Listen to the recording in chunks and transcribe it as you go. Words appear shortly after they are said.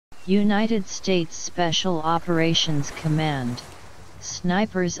United States Special Operations Command.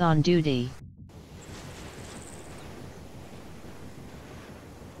 Snipers on duty.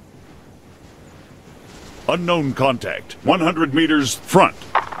 Unknown contact. 100 meters front.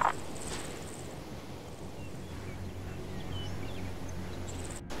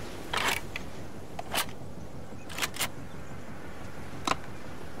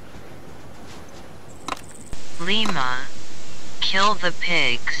 Lima, kill the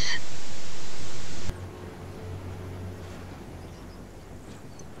pigs.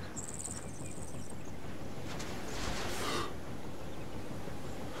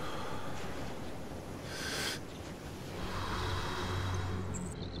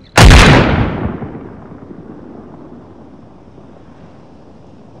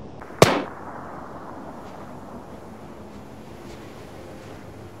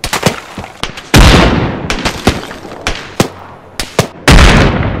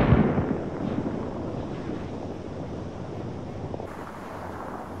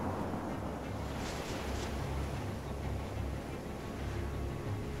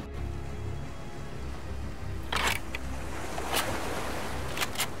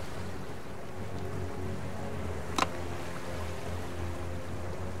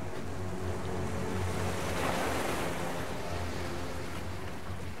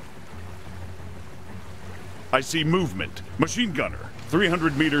 I see movement. Machine gunner.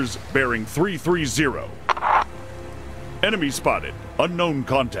 300 meters, bearing 330. Enemy spotted. Unknown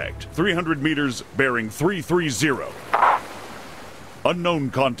contact. 300 meters, bearing 330. Unknown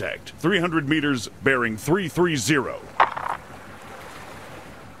contact. 300 meters, bearing 330.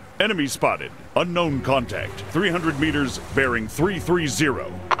 Enemy spotted. Unknown contact. 300 meters, bearing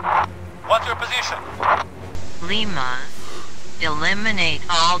 330. What's your position? Lima, eliminate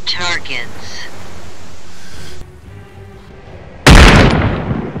all targets.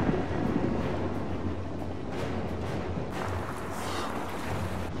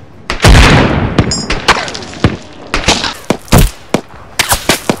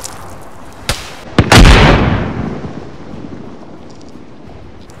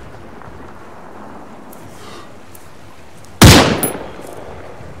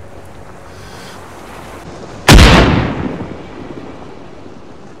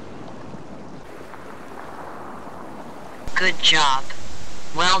 Good job.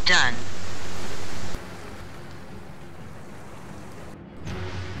 Well done.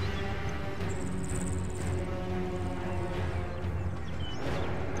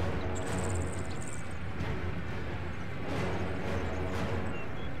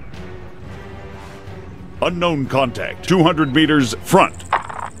 Unknown contact. 200 meters front.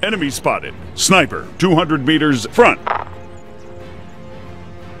 Enemy spotted. Sniper. 200 meters front.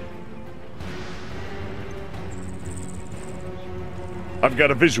 I've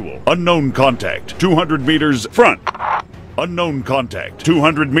got a visual. Unknown contact. 200 meters front. Unknown contact.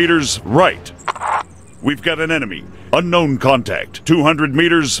 200 meters right. We've got an enemy. Unknown contact. 200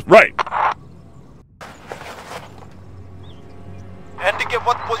 meters right. Handicap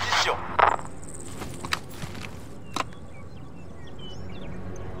what position?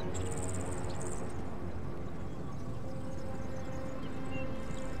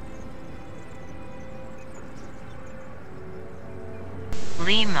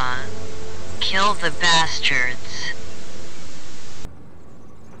 Lima, kill the bastards.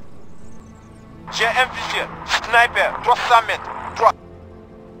 GMVC, sniper, drop summit, drop.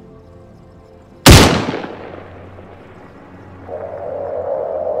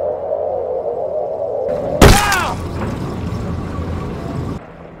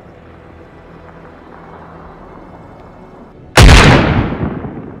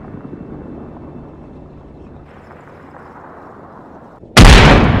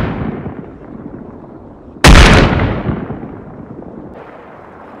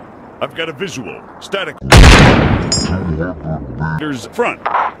 I've got a visual. Static. There's front.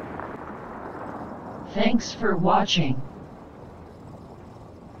 Thanks for watching.